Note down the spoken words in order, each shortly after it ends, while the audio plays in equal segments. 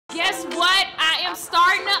Guess what? I am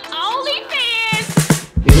starting an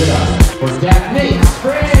OnlyFans. Give it up for Daphnique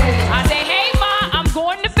Springs. I say, hey ma, I'm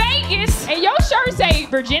going to Vegas. And your shirt say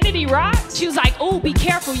virginity rocks. She was like, oh, be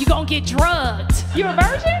careful, you gonna get drugged. You a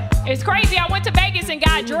virgin? It's crazy, I went to Vegas and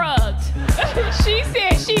got drugged. She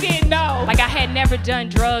said she didn't know. Like I had never done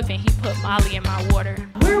drugs and he put Molly in my water.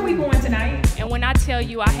 Where are we going tonight? And when I tell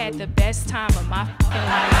you I had the best time of my fucking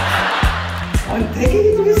life. I'm taking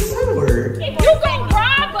you to the sewer. If you gon'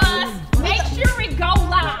 rob us, make sure it go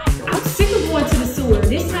live. I'm sick of going to the sewer.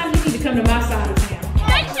 This time you need to come to my side of town.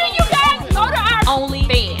 Make sure you guys go to our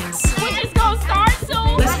OnlyFans, which is gonna start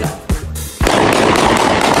soon. Let's go.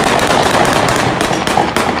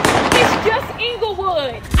 It's just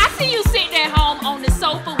Inglewood. I see you sitting at home on the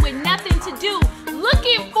sofa with nothing to do,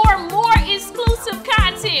 looking for more exclusive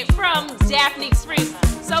content from Daphnique Springs.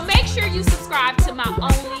 So make sure you subscribe to my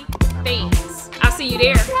OnlyFans. I'll see you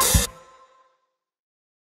there.